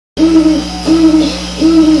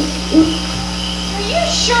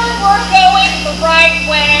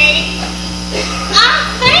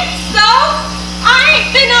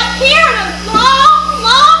here in a long,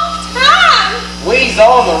 long time. We's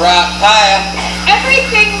on the right path.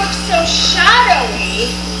 Everything looks so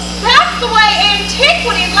shadowy. That's the way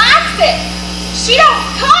Antiquity likes it. She don't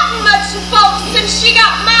cotton much to folks since she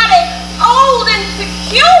got mighty old and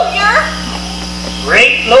peculiar.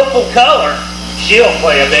 Great local color. She'll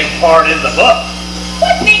play a big part in the book.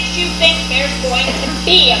 What makes you think there's going to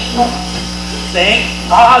be a book? Think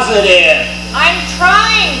positive. I'm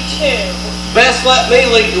trying to. Best let me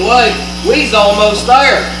lead the way. We's almost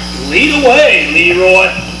there. Lead away,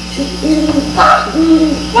 Leroy.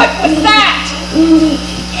 What was that?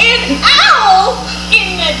 An owl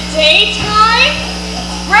in the daytime?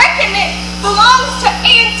 Reckon it belongs to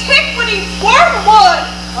Antiquity Wormwood.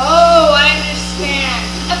 Oh, I understand.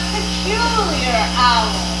 A peculiar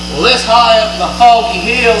owl. Well, this high up in the foggy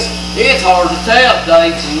hills, it's hard to tell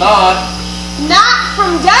day from night. Not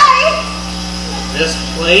from day. This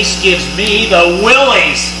place gives me the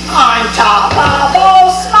willies. On top of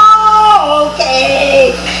old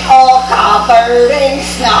Smoky, all covered in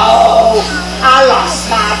snow, I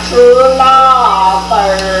lost my true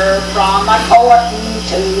lover from a courting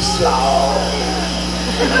too slow.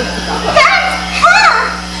 That's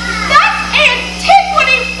her! That's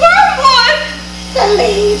Antiquity Wormwood! The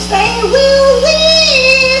leaves they will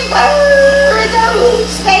wither, the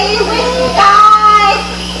roots they will die.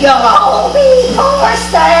 You'll all be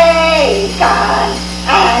forsaken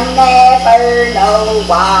and never know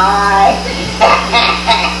why.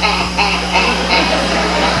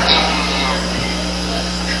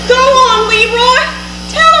 Go on, Leroy.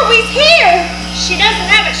 Tell her we's here. She doesn't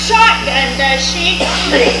have a shotgun, does she?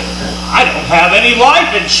 I don't have any life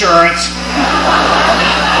insurance.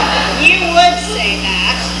 You would say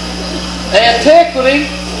that.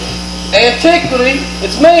 Antiquity,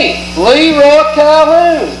 it's me, Leroy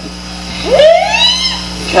Calhoun.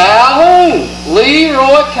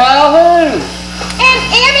 Leroy Calhoun. And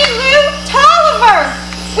Annie Lou Tolliver.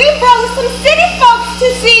 We brought some city folks to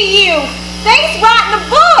see you. They's writing a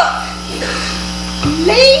book.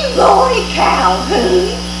 Leroy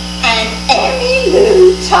Calhoun and Emmy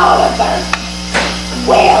Lou Tolliver.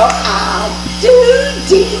 Well, I do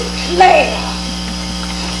declare.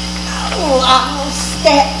 Oh, I'll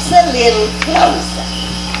steps a little closer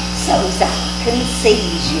so's I can see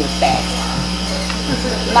you better.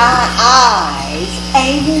 My eyes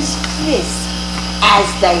ain't as crisp as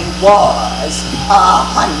they was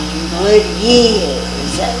 100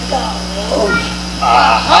 years ago.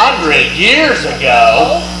 100 years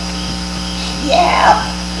ago? Yep,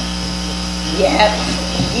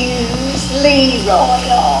 use Leroy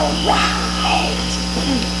all right.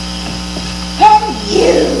 And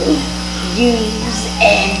you use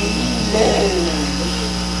Emmy Lou.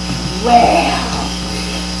 Well,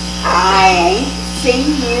 I ain't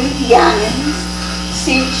seen you young'uns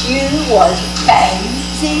since you was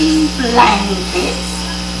babes in blankets.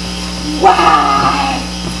 Why,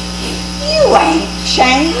 you ain't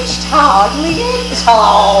changed hardly at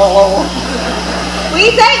all.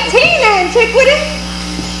 We's 18, Antiquity.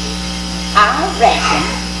 I reckon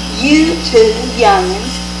you two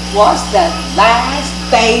young'uns was the last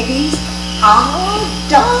babies all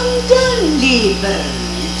done delivered.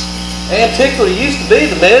 Antiquity used to be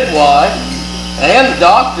the midwife, and the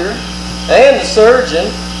doctor, and the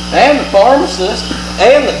surgeon, and the pharmacist,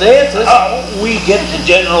 and the dentist. Oh, we get the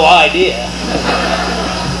general idea.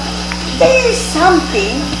 There's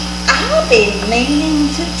something I've been meaning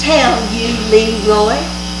to tell you, Leroy,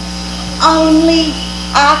 only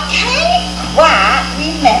I can't quite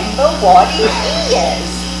remember what it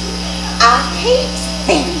is. I keep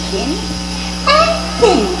thinking and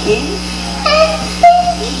thinking and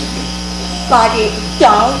thinking, but it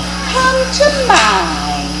don't come to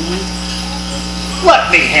mind.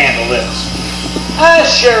 Let me handle this.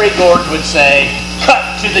 As Sherry Gordon would say,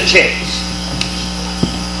 cut to the chase.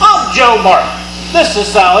 I'm Joe Martin. This is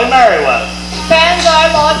Sally Merriweather.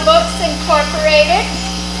 Bandar Logbooks Incorporated.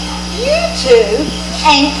 You two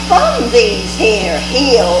ain't from these here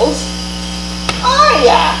hills, are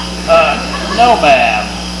ya? No, ma'am.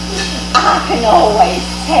 I can always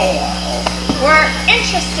tell. We're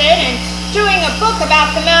interested in doing a book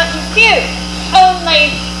about the Mountain View,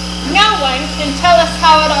 only no one can tell us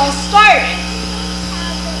how it all started.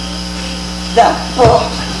 The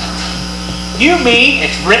book? You mean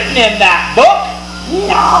it's written in that book?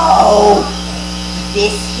 No.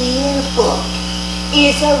 This here book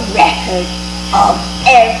is a record of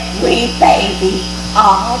every baby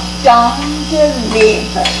I've done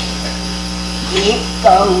delivered. It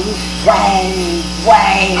goes way,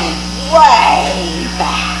 way, way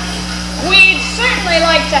back. We'd certainly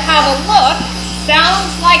like to have a look.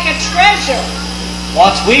 Sounds like a treasure.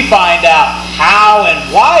 Once we find out how and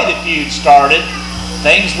why the feud started,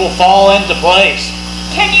 things will fall into place.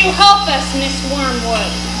 Can you help us, Miss Wormwood?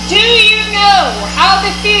 Do you know how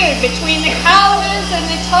the feud between the Callowans and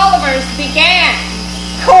the Tullivers began?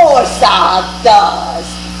 Course I does.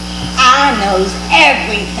 I knows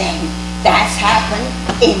everything that's happened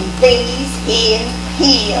in these here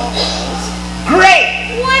hills. Great!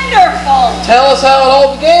 Wonderful! Tell us how it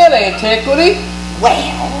all began, Antiquity.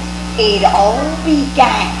 Well, it all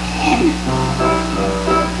began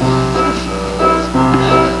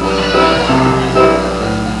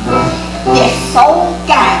this old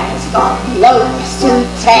gal's got loads to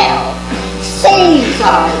tell. Seems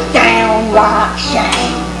a downright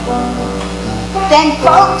shame. Then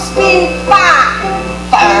folks been fighting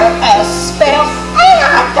for a spell, and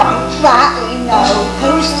I don't rightly know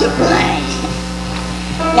who's to blame.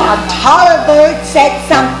 Now Tolliver said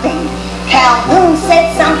something, Calhoun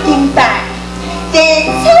said something back. Did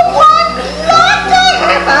someone like to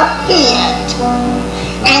have a fit?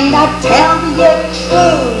 And I tell you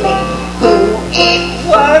truly who it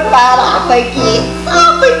were, but I forget.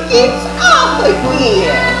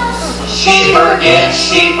 She forgets.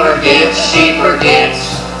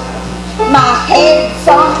 My head's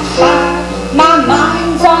on fire, my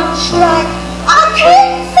mind's on strike. I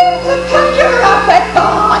can't seem to conjure up a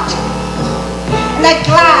thought. And I'd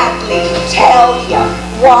gladly tell you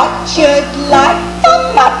what you'd like,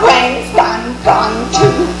 but my brain's done gone to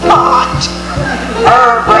pot.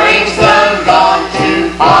 Her brain's done gone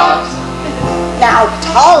to pot. Now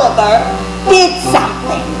Tolliver did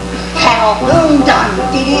something, Calhoun done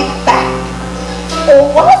did it back. Or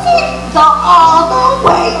was it the other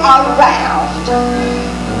way around?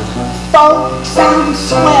 Folks, I'm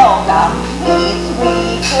swelled up with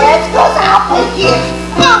regrets, 'cause I forget.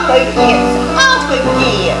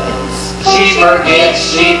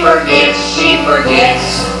 She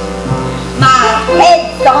forgets. My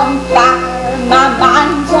head's on fire, my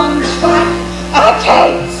mind's on strike. I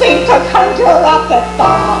can't seem to conjure up a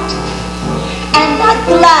thought. And I'd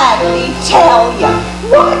gladly tell you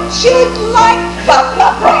what you'd like, but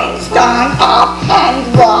my brain's done up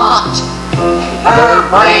and rot. Her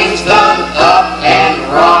brain's done up and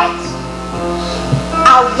rot.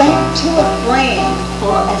 I went to a friend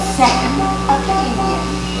for a second opinion.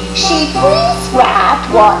 She prescribed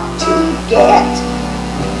what to get.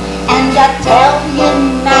 And I tell you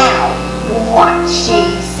now what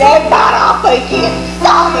she said, but I forget.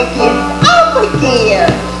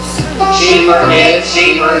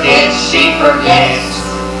 She forgets.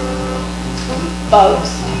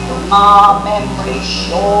 Folks, my memory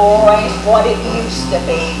sure ain't what it used to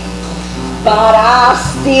be. But I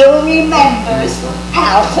still remembers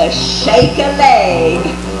how to shake a leg.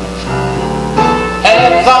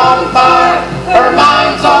 Head's on fire, her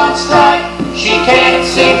mind's on strike. She can't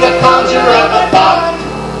seem to conjure up a thought.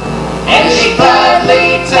 And she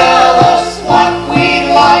gladly tell us what we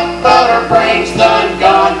like, but her brain's done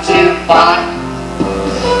gone to pot.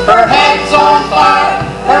 Her head's on fire,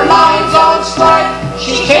 her mind's on strike.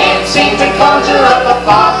 She can't seem to conjure up a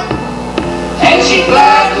thought. And she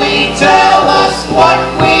gladly tell us what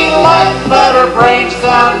we like, but her brain's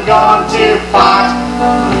done gone to pot.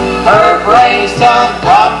 Her brain's done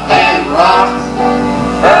up